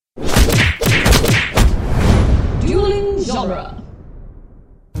genre.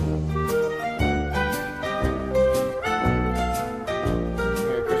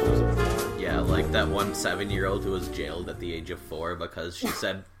 Yeah, like that one 7-year-old who was jailed at the age of 4 because she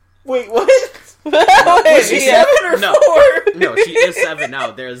said... Wait, what? Was she 7 or 4? No, she is 7 now.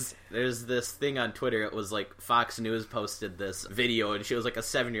 There's this thing on Twitter. It was like Fox News posted this video, and she was like a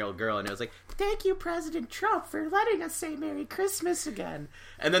 7-year-old girl, and it was like, "Thank you, President Trump, for letting us say Merry Christmas again."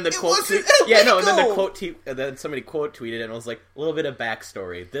 And then the quote, and then somebody quote tweeted, and it was like, a little bit of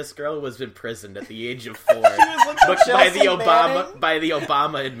backstory. This girl was imprisoned at the age of 4 She was like by the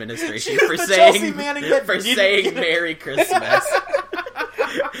Obama administration She for was the saying Chelsea Manning that didn't get Merry Christmas.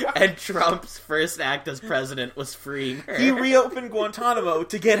 And Trump's first act as president was freeing her. He reopened Guantanamo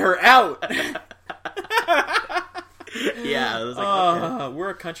to get her out. Yeah, it was like, okay. We're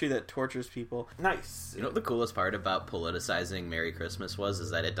a country that tortures people. Nice. You know what the coolest part about politicizing Merry Christmas was?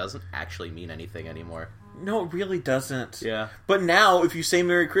 Is that it doesn't actually mean anything anymore. No, it really doesn't. Yeah. But now, if you say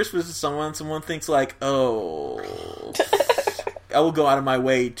Merry Christmas to someone thinks like, oh... I will go out of my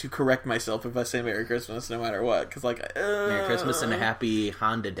way to correct myself if I say Merry Christmas, no matter what. Because, like, Merry Christmas and Happy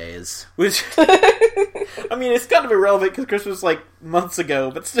Honda Days. Which, I mean, it's kind of irrelevant because Christmas was, like, months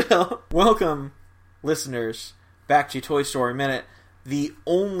ago, but still. Welcome, listeners, back to Toy Story Minute, the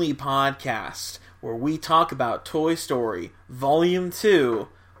only podcast where we talk about Toy Story Volume 2,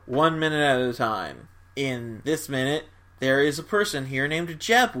 1 minute at a time. In this minute, there is a person here named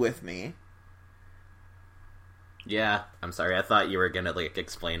Jeb with me. Yeah, I'm sorry. I thought you were gonna like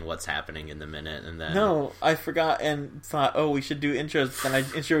explain what's happening in the minute, and then No, I forgot and thought, oh, we should do intros, and I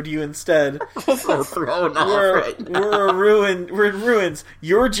introed you instead. so thrown off right now. We're in ruins.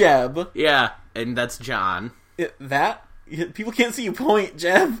 You're Jeb. Yeah, and that's John. People can't see you point,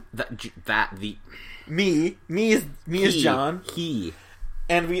 Jeb. Me is John. He.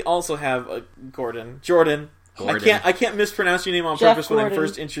 And we also have Jordan. I can't mispronounce your name on Jeff purpose Gordon. when I'm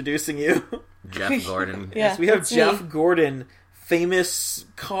first introducing you. Jeff Gordon. Yeah, Yes, we have that's Jeff me. Gordon, famous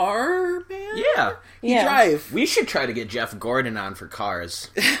car man. Yeah. He Yeah. drive. We should try to get Jeff Gordon on for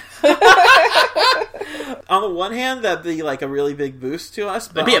cars. On the one hand, that'd be like a really big boost to us,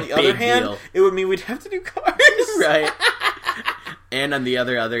 but That'd be on a the other big hand, deal. it would mean we'd have to do cars. Right. And on the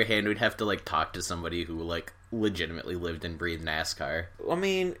other hand, we'd have to like talk to somebody who like legitimately lived and breathed NASCAR. I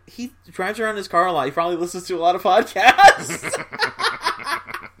mean, he drives around his car a lot. He probably listens to a lot of podcasts.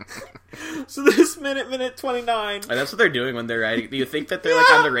 So this minute 29. And that's what they're doing when they're riding. Do you think that they're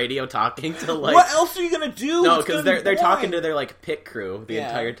like on the radio talking to like... What else are you gonna do? No, It's because gonna be they're talking boring. to their like pit crew the Yeah.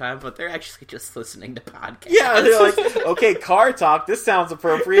 entire time, but they're actually just listening to podcasts. Yeah, they're like, okay, car talk. This sounds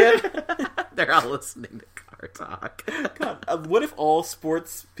appropriate. They're all listening to car talk. God, what if all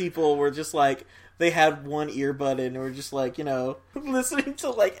sports people were just like, they had one earbud in and were just like, listening to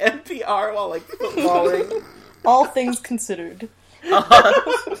like NPR while like footballing? All things considered.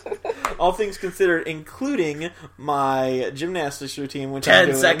 All things considered, including my gymnastics routine, which I'm 10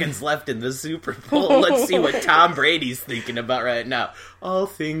 doing. seconds left in the Super Bowl. Let's see what Tom Brady's thinking about right now. All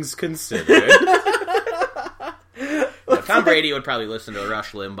things considered. Tom Brady would probably listen to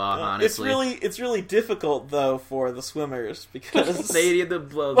Rush Limbaugh, honestly. It's really difficult though for the swimmers because They need the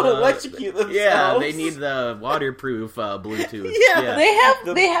electrocute themselves. Yeah, they need the waterproof Bluetooth. Yeah.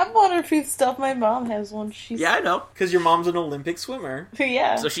 They have waterproof stuff. My mom has one. Yeah, I know. Because your mom's an Olympic swimmer.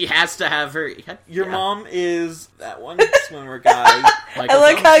 Yeah. So she has to have her. Your yeah. mom is that one swimmer guy. Like I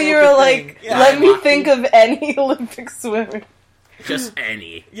like how you were like, Yeah. let me Ryan think of any Olympic swimmer. just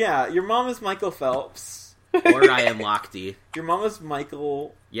any Yeah, your mom is Michael Phelps. or Ryan Lochte. Your mom is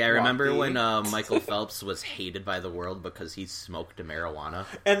Michael. Yeah, remember Lochte. when Michael Phelps was hated by the world because he smoked marijuana?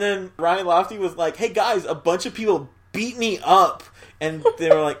 And then Ryan Lochte was like, "Hey guys, a bunch of people beat me up," and they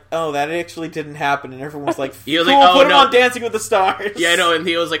were like, "Oh, that actually didn't happen." And everyone was like, He was "Cool, like, "Oh, put him no." on Dancing with the Stars." Yeah, I know, and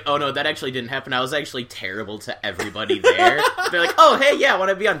he was like, "Oh no, that actually didn't happen. I was actually terrible to everybody there." They're like, "Oh hey, yeah, want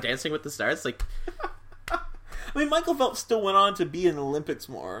to be on Dancing with the Stars?" Like, I mean, Michael Phelps still went on to be in the Olympics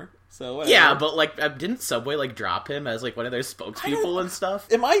more. So whatever. yeah, but like, didn't Subway like drop him as like one of their spokespeople and stuff?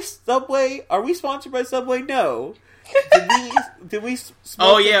 Am I Subway? Are we sponsored by Subway? No. Did we smoke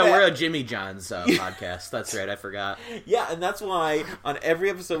Oh the yeah, bat? we're a Jimmy John's podcast. That's right, I forgot. Yeah, and that's why on every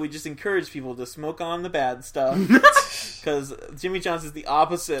episode we just encourage people to smoke on the bad stuff. Because Jimmy John's is the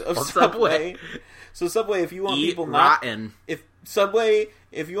opposite of Subway. So Subway, if you want Eat people not... rotten. If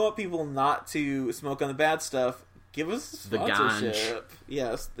you want people not to smoke on the bad stuff, give us a The sponsorship.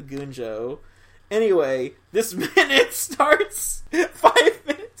 Yes, the Goonjo. Anyway, this minute starts 5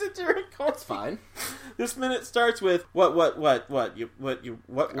 minutes into recording. That's fine. This minute starts with what? What? Is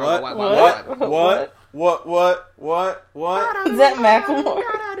that Macklemore?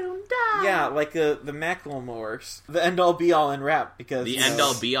 Yeah, like the Macklemores. The end-all be-all in rap, because... The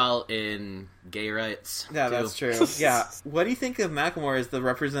end-all be-all in gay rights. Yeah, too. that's true. Yeah. What do you think of Macklemore as the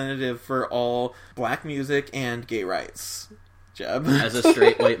representative for all black music and gay rights? Jeb? As a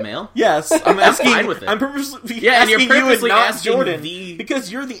straight white male? Yes, I'm asking. fine with it. I'm purposely Yeah, and asking you're you and purposely not asking Jordan the-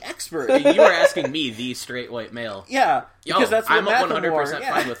 because you're the expert. You were asking me, the straight white male. Yeah, because that's what I'm Macklemore, 100%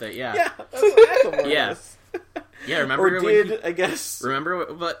 yeah. fine with it, yeah. Yeah, that's what Macklemore Yeah. is. Yeah, remember Or when did, I guess.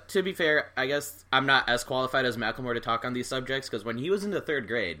 Remember, but to be fair, I guess I'm not as qualified as Macklemore to talk on these subjects, because when he was in the 3rd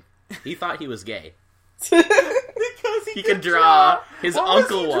grade, he thought he was gay. Because He could draw. His What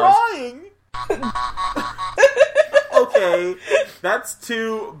uncle was. was. He drawing? Okay, that's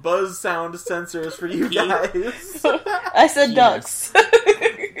 2 buzz sound sensors for you guys. I said ducks.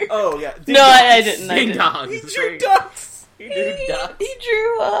 Oh, yeah. No, I didn't. I Ding didn't. dong. He drew ducks! He drew ducks. He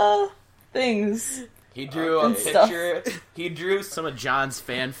drew things. He drew a And stuff. picture. He drew some of John's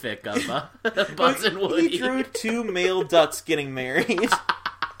fanfic of Buzz and Woody. He drew 2 male ducks getting married.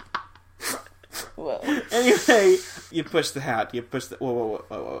 Well, Anyway, you push the hat. You push the... Whoa.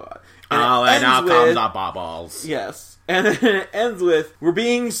 Oh, and now ends comes with- the bubbles. Yes. And then it ends with, we're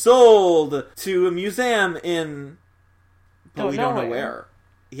being sold to a museum in... But Don't we know don't know where. where.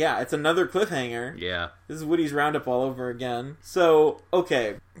 Yeah, it's another cliffhanger. Yeah. This is Woody's Roundup all over again. So,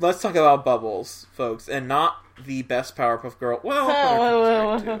 okay, let's talk about Bubbles, folks, and not the best Powerpuff Girl. Well,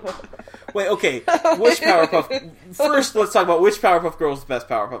 Buttercup's great, too. Wait, okay, which Powerpuff... First, let's talk about which Powerpuff Girl is the best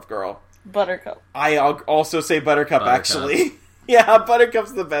Powerpuff Girl. Buttercup. I'll also say Buttercup, Buttercup. actually. Yeah,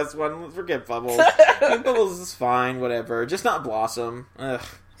 Buttercup's the best one. Let's forget Bubbles. Bubbles is fine, whatever. Just not Blossom. Ugh.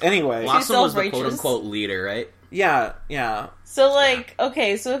 Anyway. Blossom was the self-righteous. quote-unquote leader, right? Yeah. So, like,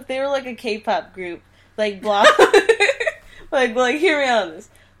 okay, so if they were like a K-pop group, like Blossom, like hear me on this.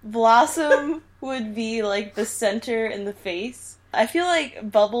 Blossom would be like the center and the face. I feel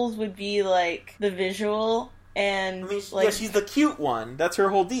like Bubbles would be like the visual and I mean, like yeah, she's the cute one. That's her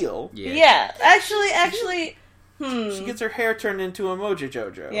whole deal. yeah. Actually, She gets her hair turned into a Mojo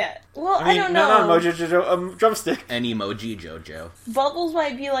Jojo. yeah. Well, I mean, don't know. not a Mojo Jojo, drumstick. An emoji JoJo. Bubbles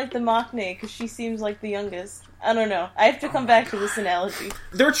might be like the Machne because she seems like the youngest. I don't know. I have to come back to this analogy.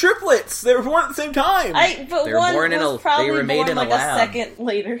 They're triplets. They were born at the same time. But They were one born in was a- probably they were made born in a like lab. second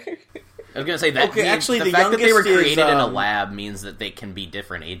later. I was gonna say that. Okay, means, actually, the the fact that they were youngest is, created in a um, lab means that they can be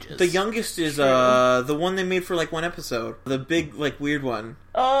different ages. The youngest is the one they made for like one episode. The big, like, weird one.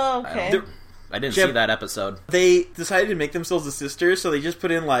 Oh, okay. They're- I didn't Jeb- see that episode. They decided to make themselves a sister, so they just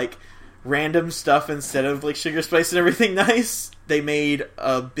put in like random stuff instead of like sugar, spice, and everything nice. They made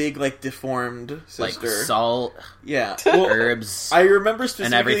a big, like, deformed Like sister. salt, Yeah. Well, herbs. I remember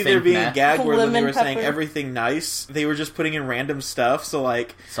specifically everything there being a meh. gag where when they Lemon were saying pepper. everything nice, they were just putting in random stuff. So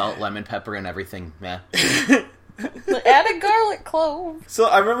like, Salt, lemon, pepper, and everything. Yeah. Add a garlic clove. so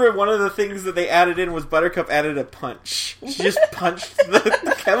I remember one of the things that they added in was Buttercup added a punch. She just punched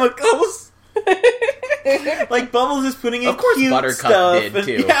the chemicals. Like Bubbles is putting in Of course cute Buttercup stuff. did, and-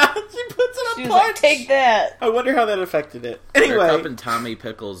 too. Yeah, she puts in a She was punch. like, take that. I wonder how that affected it. Buttercup Anyway, and Tommy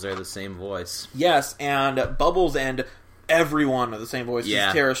Pickles are the same voice. yes, and Bubbles and everyone are the same voice. Yeah.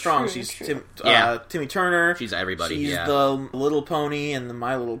 She's Tara Strong. True, She's true. Timmy Turner. She's everybody. She's yeah. the Little Pony and the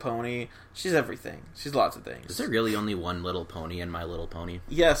My Little Pony. She's everything. She's lots of things. Is there really only one Little Pony in My Little Pony?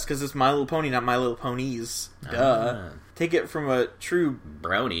 Yes, because it's My Little Pony, not My Little Ponies. Duh. Ah. Take it from a true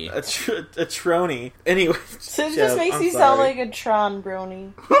Brony. a trony. Anyway, So it Jeff, just makes I'm you sound sorry. like a Tron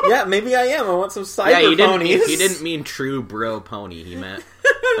brony. Yeah, maybe I am. I want some cyber Yeah, he didn't. ponies. He didn't mean true bro pony. He meant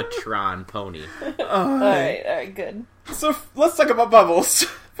a Tron pony. Alright, good. So let's talk about Bubbles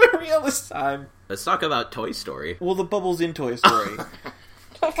for real this time. Let's talk about Toy Story. Well, the Bubbles in Toy Story.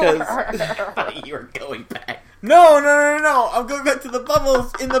 'Cause- You were going back. No. I'm going back to the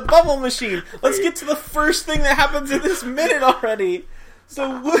Bubbles in the Bubble Machine. Let's get to the first thing that happens in this minute already.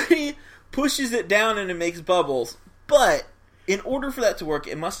 So Woody pushes it down and it makes bubbles. But in order for that to work,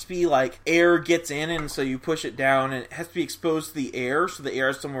 it must be like air gets in, and so you push it down and it has to be exposed to the air, so the air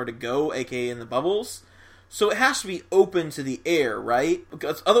has somewhere to go, aka in the bubbles. So it has to be open to the air, right?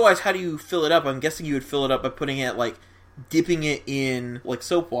 Because otherwise, how do you fill it up? I'm guessing you would fill it up by putting it, like, dipping it in, like,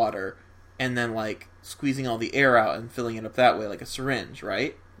 soap water, and then, like, squeezing all the air out and filling it up that way, like a syringe,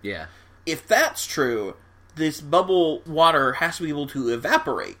 right? Yeah. If that's true, this bubble water has to be able to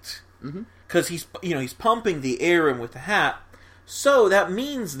evaporate. Because he's pumping the air in with the hat. So that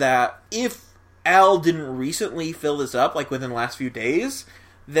means that if Al didn't recently fill this up, like within the last few days,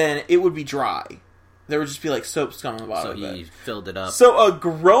 then it would be dry. There would just be like soap scum on the bottom So of he it. filled it up. So a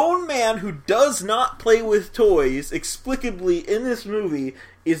grown man who does not play with toys, explicably in this movie,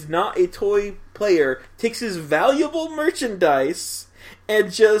 is not a toy player, takes his valuable merchandise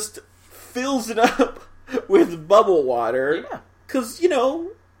and just fills it up with bubble water. Yeah. Because,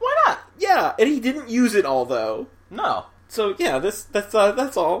 Why not? yeah, and he didn't use it all, though. No. So, yeah, that's all.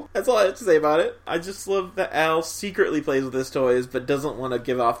 That's all I have to say about it. I just love that Al secretly plays with his toys, but doesn't want to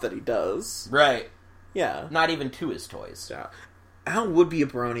give off that he does. Right. Yeah. Not even to his toys. Yeah. Al would be a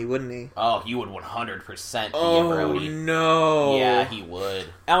brony, wouldn't he? Oh, he would 100% be a Oh, brony. no. Yeah, he would.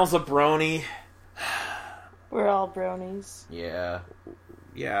 Al's a brony. We're all bronies. Yeah.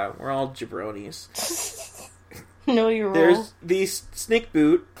 Yeah, we're all jabronis. Know your role. There's the snake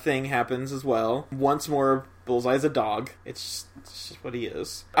boot thing happens as well. Once more, Bullseye's a dog. It's just what he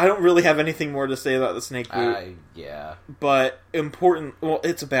is. I don't really have anything more to say about the snake boot. Yeah. But important... Well,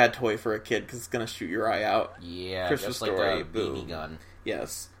 it's a bad toy for a kid because it's going to shoot your eye out. Yeah, Christmas just like story, a boom. BB gun.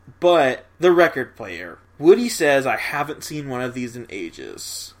 Yes. But the record player. Woody says, I haven't seen one of these in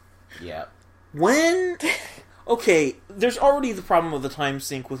ages. Yeah. When... Okay, there's already the problem of the time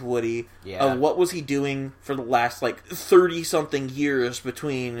sink with Woody. Yeah. Of what was he doing for the last, 30-something years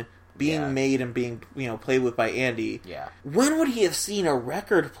between being made and being, played with by Andy. Yeah. When would he have seen a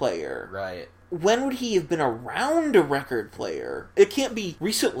record player? Right. When would he have been around a record player? It can't be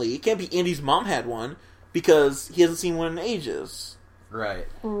recently. It can't be Andy's mom had one, because he hasn't seen one in ages. Right.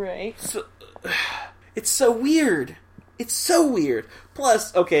 Right. So, it's so weird. It's so weird.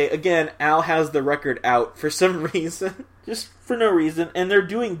 Plus, okay, again, Al has the record out for some reason. Just for no reason. And they're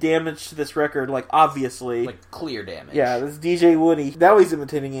doing damage to this record, obviously. Like, clear damage. Yeah, this is DJ Woody. Now he's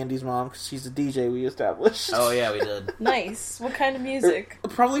imitating Andy's mom, because she's a DJ we established. Oh, yeah, we did. Nice. What kind of music?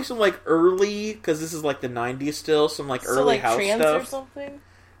 Probably some, early, because this is, the 90s still, some, early house trance stuff. or something?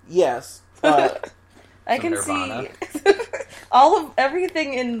 Yes. I Some can Nirvana. see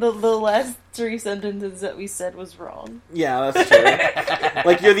everything in the last 3 sentences that we said was wrong. Yeah, that's true.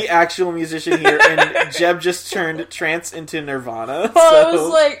 You're the actual musician here, and Jeb just turned trance into Nirvana. Oh, it was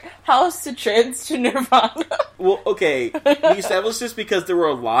like house to trance to Nirvana. Well, okay, we established this because there were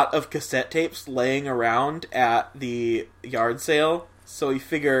a lot of cassette tapes laying around at the yard sale, so we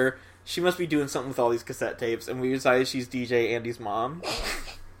figure she must be doing something with all these cassette tapes, and we decided she's DJ Andy's mom.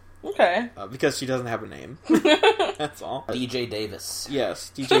 Okay. Because she doesn't have a name. That's all. DJ Davis.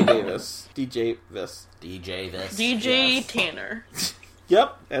 Yes, DJ Davis. DJ Vis. DJ this. DJ Yes. Tanner.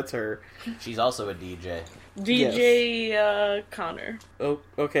 Yep, that's her. She's also a DJ. DJ Connor. Oh,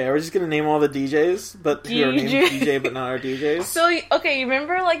 okay, are we just gonna name all the DJs, but who are named DJ but not our DJs? So, okay, you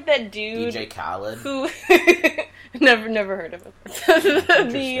remember, that dude... DJ Khaled. Who... never heard of him.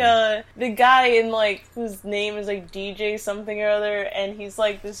 the guy in, whose name is, DJ something or other, and he's,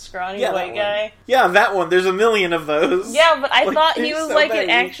 this scrawny white guy. Yeah, that one. There's a million of those. Yeah, but I thought he was, so an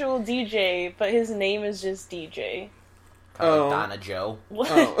many. actual DJ, but his name is just DJ. Oh. Donna Joe. What?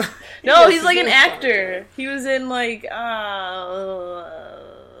 Oh. No, Yes, he's, an his name's actor. He was in, Yeah,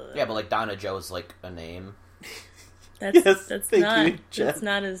 but, Donna Joe's, a name. Yes, that's thank not. you, Jeff. That's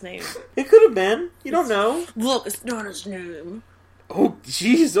not his name. It could have been. You don't know. Look, it's not his name. Oh,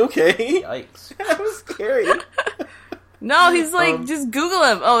 jeez, okay. Yikes. That was scary. No, he's just Google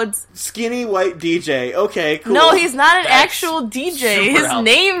him. Oh, it's Skinny white DJ. Okay, cool. no, he's not an That's actual DJ. super His helpful.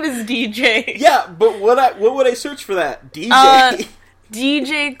 name is DJ. Yeah, but what would I search for that? DJ.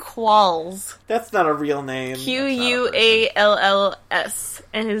 DJ Qualls. That's not a real name. Qualls,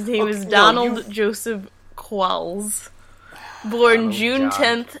 and his name is Okay, Donald Joseph Qualls. Born Donald June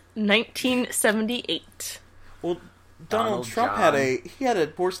John. 10th, 1978. Well, Donald Donald Trump John. had a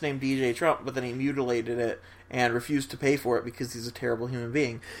horse named DJ Trump, but then he mutilated it and refused to pay for it because he's a terrible human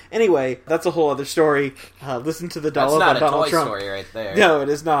being. Anyway, that's a whole other story. Listen to the That's doll not about a Donald Toy Trump. Story right there. No, it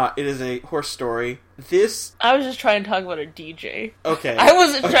is not. It is a horse story. This I was just trying to talk about a DJ. okay. I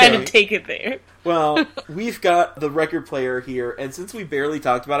wasn't trying to Okay. take it there. Well, we've got the record player here, and since we barely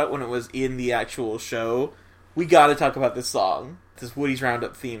talked about it when it was in the actual show, we got to talk about this song, this Woody's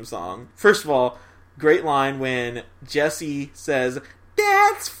Roundup theme song. First of all, great line when Jessie says,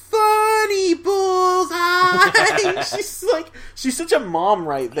 "That's funny, Bullseye." she's such a mom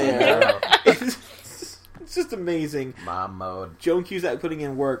right there. It's just amazing. Mom mode. Joan Cusack putting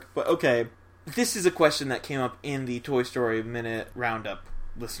in work, but okay. This is a question that came up in the Toy Story Minute Roundup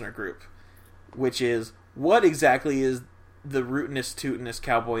listener group, which is, what exactly is the rootinest, tootinest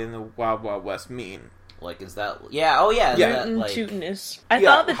cowboy in the Wild Wild West mean? Is that... Yeah, oh yeah. Yeah. Is that, Rootin' tootinest. I Yeah,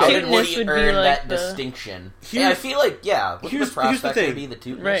 thought the How did tootinest Woody would be earn that the... distinction? Here's- Yeah, I feel like, wouldn't here's the the prospector thing. be the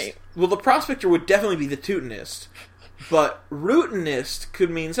tootinest? Right. Well, the Prospector would definitely be the tootinest, but rootinest could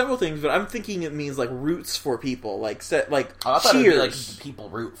mean several things, but I'm thinking it means, roots for people, Oh, I thought cheers. it would be people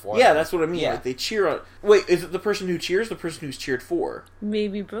root for Yeah, them. that's what I mean. Yeah. They cheer on... Wait, is it the person who cheers or the person who's cheered for?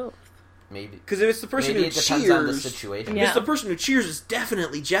 Maybe both. Maybe. Because if it's the person Maybe who it depends cheers... on the situation. If Yeah. it's the person who cheers, it's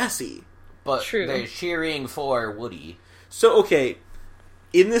definitely Jessie. but True. they're cheering for Woody. So, okay,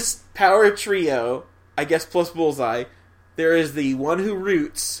 in this power trio, I guess plus Bullseye, there is the one who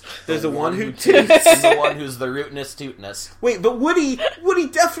roots, there's the one who toots. And the one who's the rootinest tootinest. Wait, but Woody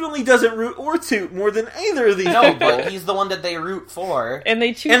definitely doesn't root or toot more than either of these No, people. but he's the one that they root for. And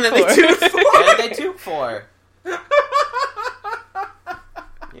they toot And then for. they toot for. And they toot for.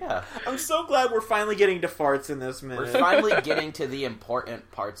 Yeah. I'm so glad we're finally getting to farts in this minute. We're finally getting to the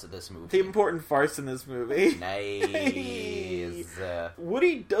important parts of this movie. The important farts in this movie. Nice.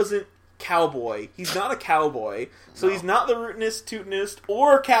 Woody doesn't cowboy. He's not a cowboy. So No. he's not the rootinest, tootinest,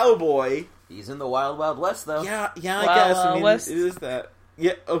 or cowboy. He's in the Wild Wild West, though. Yeah, I Wow, guess. I mean, West. it is that.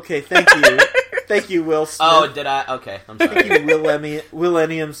 Yeah, okay, thank you. Thank you, Will Smith. Oh, did I? Okay, I'm Thank sorry. you,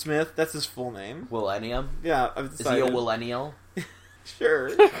 Millennium Smith. That's his full name. Millennium? Yeah, I've Is he decided. a millennial? Sure.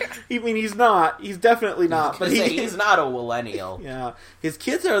 I mean, he's not. He's definitely not. But He's not a millennial. Yeah. His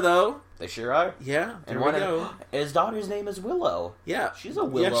kids are, though. They sure are. Yeah, there And we one go. his daughter's name is Willow. Yeah. She's a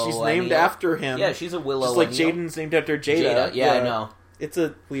Willow. Yeah, she's named millennial. after him. Yeah, she's a Willow. Just like millennial. Jaden's named after Jada. Yeah, I know. It's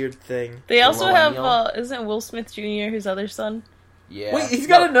a weird thing. They also have, Millennial. isn't Will Smith Jr. his other son? Yeah. Wait, he's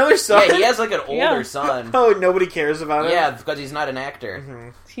got another son? Yeah, he has like an older Yeah. son. Oh, nobody cares about him? Yeah, because he's not an actor.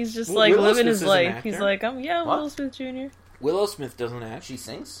 Mhm. He's just Will- like Willow living Smith his is an life. actor? He's like, What? Will Smith Jr. Willow Smith doesn't act. She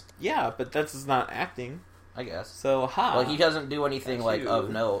sings, Yeah, but that's not acting. I guess. So, ha. Well, he doesn't do anything like of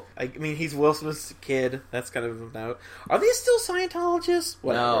note. I mean, he's Will Smith's kid. That's kind of a note. Are they still Scientologists?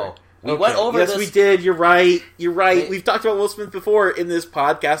 Whatever. No. We Okay. went over yes, this. we did. You're right. You're right. Wait. We've talked about Will Smith before in this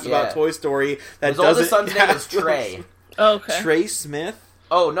podcast Yeah. about Toy Story. That His oldest doesn't son's name have is Trey. Oh, okay. Trey Smith.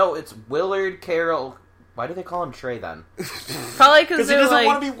 Oh no, it's Willard Carroll. Why do they call him Trey then? Probably 'Cause because he they're doesn't like,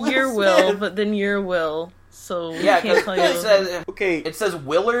 wanna be Will your Smith. Will, but then your Will. So we Yeah, can't call you it Will. says Okay. it says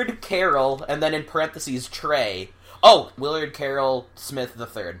Willard Carroll and then in parentheses Trey. Oh, Willard Carroll Smith the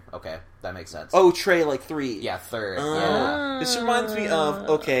third. Okay, that makes sense. Oh, Trey, like 3. yeah, third. Oh. Yeah. This reminds me of,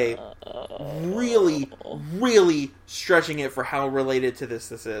 okay, really stretching it for how related to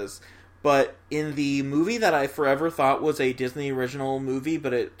this is. But in the movie that I forever thought was a Disney original movie,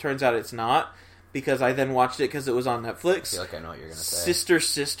 but it turns out it's not, because I then watched it because it was on I Netflix. feel like I know what you're gonna say.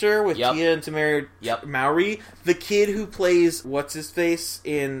 Sister with Yep. Tia and Tamara Yep. Mowry. The kid who plays what's-his-face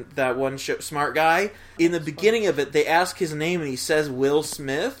in that one show, Smart Guy. In the beginning of it, they ask his name and he says Will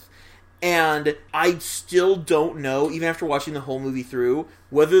Smith. And I still don't know, even after watching the whole movie through,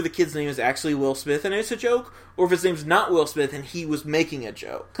 whether the kid's name is actually Will Smith and it's a joke, or if his name's not Will Smith and he was making a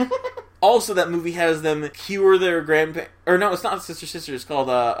joke. Also, that movie has them cure their grandparents... Or no, it's not Sister, it's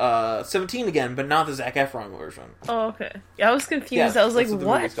called 17 again, but not the Zac Efron version. Oh, okay. Yeah, I was confused. Yeah, I was like, that's what the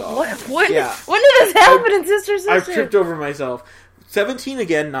what? movie's called. What? Yeah. When did this happen in Sister Sister? I've tripped over myself. 17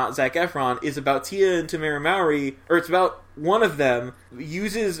 again, not Zac Efron, is about Tia and Tamara Mowry, or it's about one of them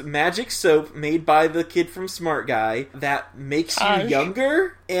uses magic soap made by the kid from Smart Guy that makes you Gosh.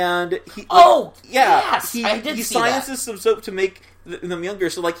 younger, and he... Oh, yeah, yes, I did he see that. sciences some soap to make them younger,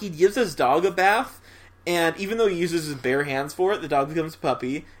 so like he gives his dog a bath, and even though he uses his bare hands for it, the dog becomes a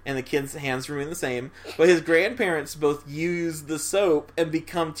puppy, and the kid's hands remain the same. But his grandparents both use the soap and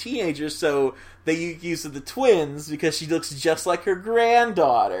become teenagers, so they use the twins because she looks just like her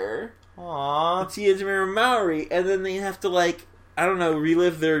granddaughter, Aww. Tia Tamara Mowry, and then they have to, like, I don't know,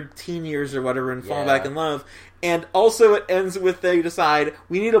 relive their teen years or whatever and fall Yeah. back in love. And also it ends with they decide,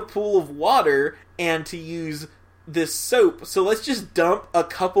 we need a pool of water and to use this soap, so let's just dump a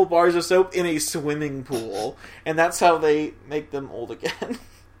couple bars of soap in a swimming pool. And that's how they make them old again.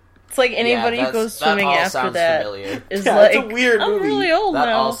 It's like anybody Yeah, who goes that swimming all after sounds that familiar. is Yeah, like, it's a weird I'm movie. really old That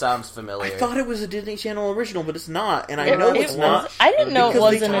now. all sounds familiar. I thought it was a Disney Channel original, but it's not. And I It- know it it's was- not. I didn't know it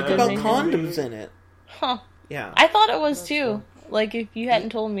because they wasn't a talk about Disney condoms in it. Huh. Yeah. I thought it was too. Like, if you hadn't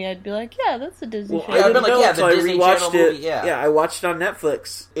told me, I'd be like, yeah, that's a Disney Well, show. I Yeah, I'd didn't been like, know yeah, until the I Disney rewatched Channel it. movie, yeah. I watched it on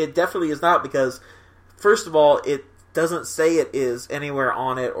Netflix. It definitely is not because, first of all, it doesn't say it is anywhere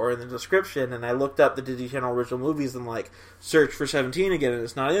on it or in the description, and I looked up the Disney Channel original movies and, like, searched for 17 again, and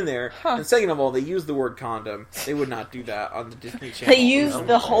it's not in there. Huh. And second of all, they use the word condom. They would not do that on the Disney Channel. They use original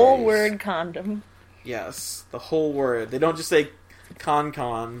the whole movies. word condom. Yes, the whole word. They don't just say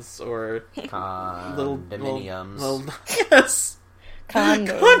con-cons or Condominiums. little yes!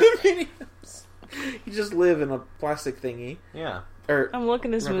 Condom. Condominiums! You just live in a plastic thingy. Yeah. Or I'm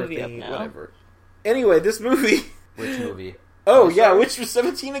looking this rubber movie up thingy, now. whatever. Anyway, this movie... Which movie? Oh, Toy yeah, Story? which was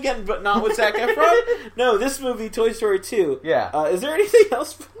 17 again, but not with Zac Efron? No, this movie, Toy Story 2. Yeah. Is there anything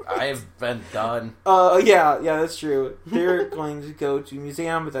else? I've been done. Yeah, that's true. They're going to go to a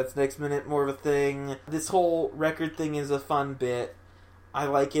museum, but that's next minute more of a thing. This whole record thing is a fun bit. I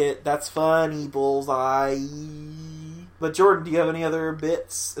like it. That's funny, Bullseye. But Jordan, do you have any other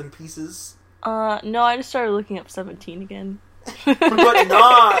bits and pieces? No, I just started looking up 17 again. But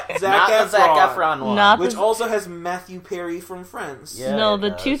not Zac Not Efron. the Zac Efron one. Not Which the- also has Matthew Perry from Friends. Yeah. No, it the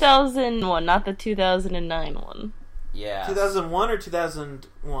does. 2001, not the 2009 one. Yeah. 2001 or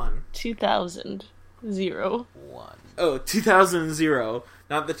 2001? 2000. 0. One. Oh, 2000,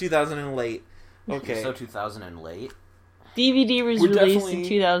 not the 2000 and late. Okay. So 2000 and late. DVD was We're released definitely- in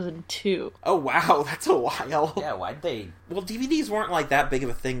 2002. Oh, wow, that's a while. Yeah, why'd they... Well, DVDs weren't like that big of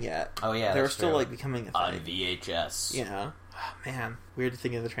a thing yet. Oh, yeah, They were that's still true. like becoming a On thing. VHS. Yeah. Oh, man, weird to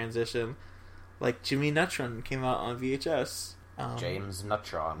think of the transition. Like Jimmy Neutron came out on VHS. James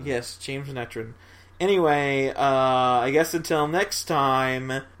Neutron. Yes, James Neutron. Anyway, I guess until next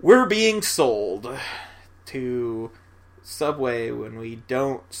time, we're being sold to Subway when we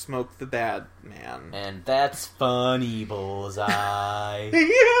don't smoke the bad man. And that's funny, Bullseye.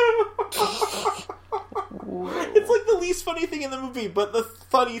 It's like the least funny thing in the movie, but the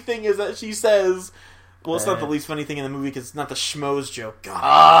funny thing is that she says... Well, it's not the least funny thing in the movie because it's not the schmoes joke.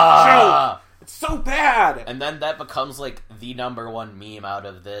 God, joke! It's so bad! And then that becomes like the #1 meme out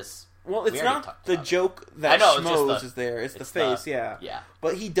of this. Well, it's We already not talked the about it. joke I that know, it's just schmoes the- is there. It's the it's face, the- yeah. Yeah.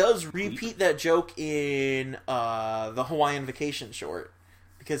 But he does repeat that joke in the Hawaiian Vacation short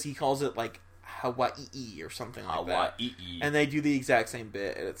because he calls it like Hawaii or something like that. Hawaii. And they do the exact same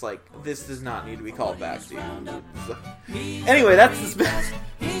bit, and it's like, this does not need to be called back, dude. So- Anyway, that's the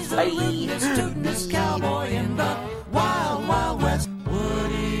He's a rootin' tootin' cowboy in the